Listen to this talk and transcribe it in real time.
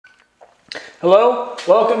Hello,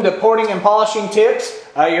 welcome to Porting and Polishing Tips.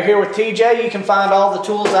 You're here with TJ. You can find all the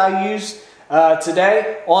tools I use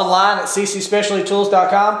today online at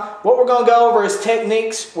ccspecialtytools.com. What we're going to go over is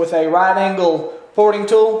techniques with a right angle porting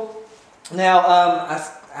tool. Now,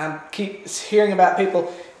 I keep hearing about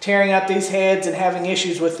people tearing up these heads and having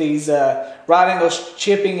issues with these right angles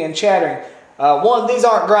chipping and chattering. One, these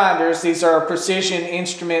aren't grinders. These are precision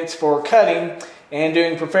instruments for cutting and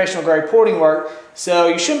doing professional grade porting work. So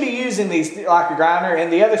you shouldn't be using these like a grinder.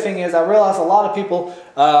 And the other thing is, I realize a lot of people,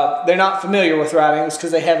 they're not familiar with right angles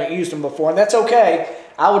because they haven't used them before. And that's okay.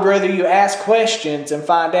 I would rather you ask questions and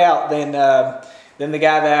find out than the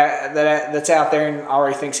guy that's out there and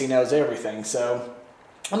already thinks he knows everything. So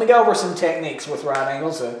let me go over some techniques with right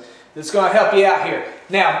angles that's going to help you out here.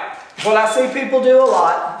 Now, what I see people do a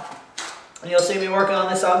lot, and you'll see me working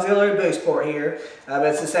on this auxiliary boost port here, but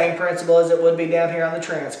it's the same principle as it would be down here on the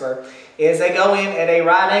transfer, is they go in at a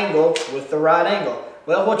right angle with the right angle.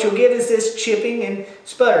 Well, what you'll get is this chipping and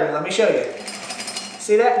sputtering. Let me show you.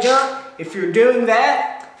 See that jump? If you're doing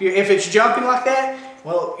that, if it's jumping like that,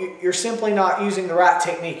 well, you're simply not using the right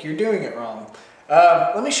technique. You're doing it wrong.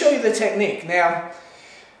 Let me show you the technique. Now,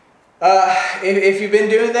 if you've been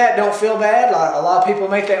doing that, don't feel bad. A lot of people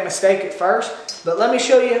make that mistake at first. But let me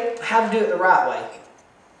show you how to do it the right way.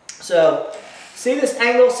 So, see this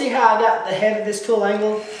angle? See how I got the head of this tool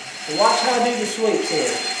angled? Watch how I do the sweeps here.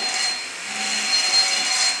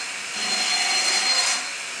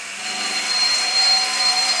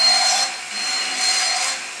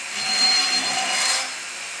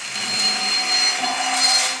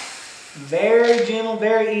 Very gentle,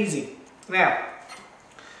 very easy. Now,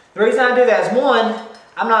 the reason I do that is, one,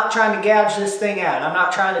 I'm not trying to gouge this thing out. I'm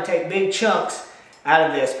not trying to take big chunks out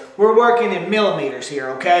of this. We're working in millimeters here,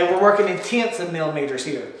 okay? We're working in tenths of millimeters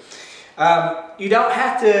here. You don't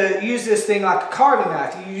have to use this thing like a carving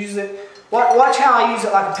knife. You use it, watch how I use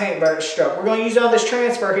it like a paintbrush stroke. We're going to use it on this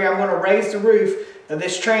transfer here. I'm going to raise the roof of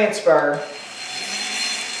this transfer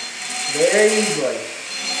very easily.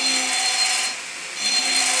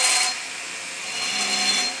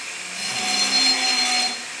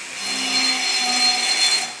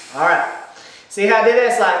 All right. See how I did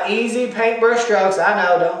that? It's like easy paintbrush strokes. I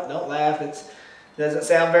know, don't laugh. It doesn't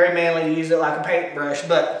sound very manly to use it like a paintbrush,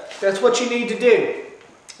 but that's what you need to do.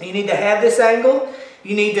 You need to have this angle.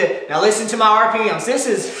 You need to, now listen to my RPMs.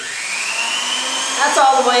 That's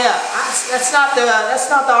all the way up. That's not the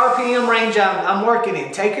RPM range I'm working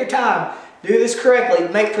in. Take your time. Do this correctly.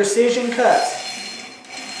 Make precision cuts.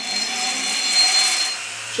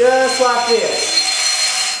 Just like this.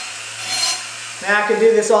 Now I can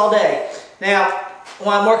do this all day. Now,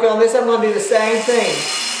 when I'm working on this, I'm going to do the same thing.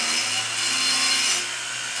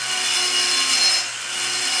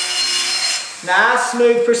 Nice,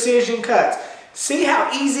 smooth, precision cuts. See how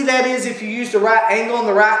easy that is if you use the right angle and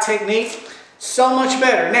the right technique? So much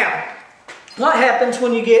better. Now, what happens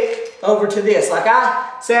when you get over to this? Like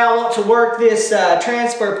I say I want to work this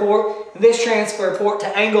transfer port to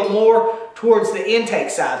angle more towards the intake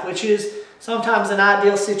side, which is sometimes an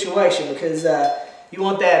ideal situation because you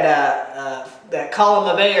want that column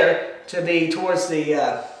of air to be towards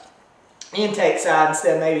the intake side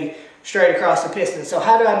instead of maybe straight across the piston. So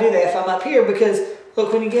how do I do that if I'm up here? Because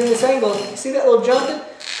look, when you get in this angle, see that little jumping?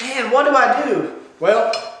 Man, what do I do?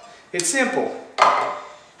 Well, it's simple.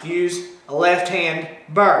 Use a left hand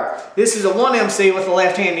burr. This is a 1MC with a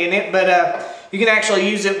left hand in it, but you can actually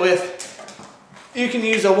use it with, you can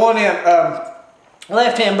use a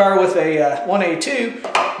left hand burr with a 182.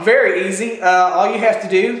 Very easy. All you have to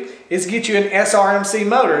do is get you an SRMC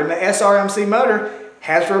motor, and the SRMC motor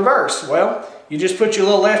has reverse. Well, you just put your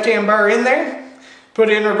little left hand burr in there, put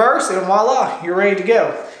it in reverse, and voila, you're ready to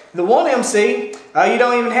go. The 1MC, you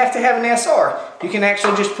don't even have to have an SR. You can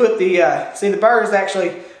actually just put the, see the burr is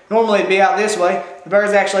actually, normally it'd be out this way, the burr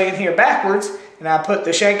is actually in here backwards, and I put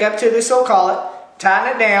the shank up to this little collet,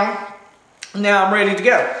 tighten it down, and now I'm ready to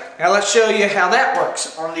go. Now let's show you how that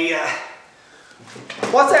works on the,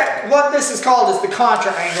 what this is called is the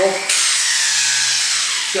Contra Angle.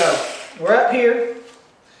 So, we're up here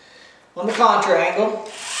on the Contra Angle,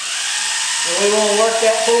 and we want to work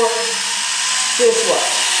that port this way,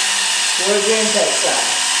 towards the intake side.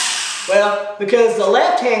 Well, because the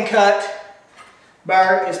left-hand cut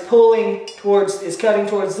burr is cutting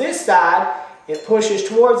towards this side, it pushes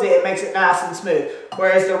towards it, it makes it nice and smooth.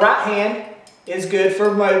 Whereas the right hand is good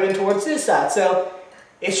for moving towards this side. So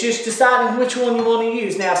it's just deciding which one you want to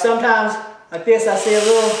use. Now sometimes, like this, I see a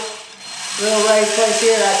little raised place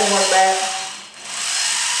here that I can work back.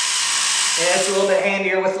 And it's a little bit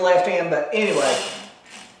handier with the left hand, but anyway,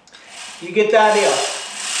 you get the idea.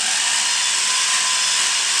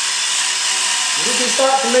 can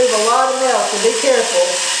start to move a lot of nails, so be careful.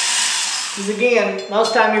 Because again, most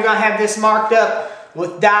of the time you're going to have this marked up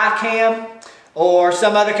with die cam or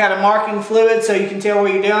some other kind of marking fluid so you can tell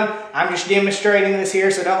what you're doing. I'm just demonstrating this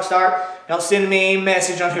here, so don't send me any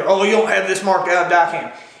message on here, oh, you don't have this marked out die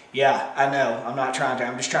cam. Yeah, I know, I'm not trying to,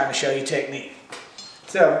 I'm just trying to show you technique.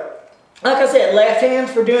 So, like I said, left hand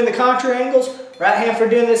for doing the contra angles, right hand for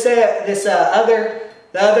doing the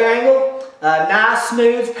other angle. Nice,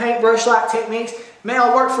 smooth, paintbrush-like techniques. Man,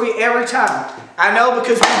 it'll work for you every time. I know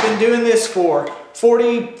because we've been doing this for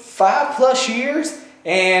 45 plus years,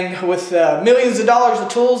 and with millions of dollars of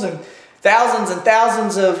tools and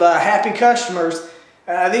thousands of happy customers,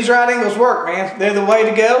 these right angles work, man. They're the way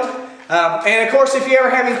to go. And of course, if you ever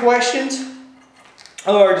have any questions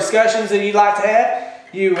or discussions that you'd like to have,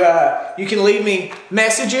 you can leave me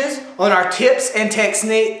messages on our tips and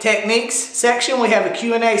techniques section. We have a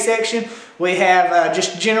Q&A section. We have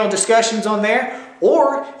just general discussions on there.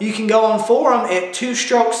 Or you can go on forum at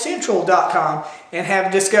twostrokecentral.com and have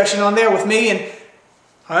a discussion on there with me and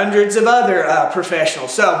hundreds of other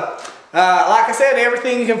professionals. So, like I said,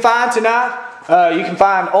 everything you can find tonight, you can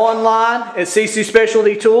find online at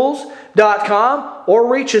ccspecialtytools.com or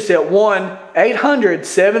reach us at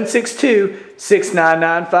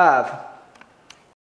 1-800-762-6995.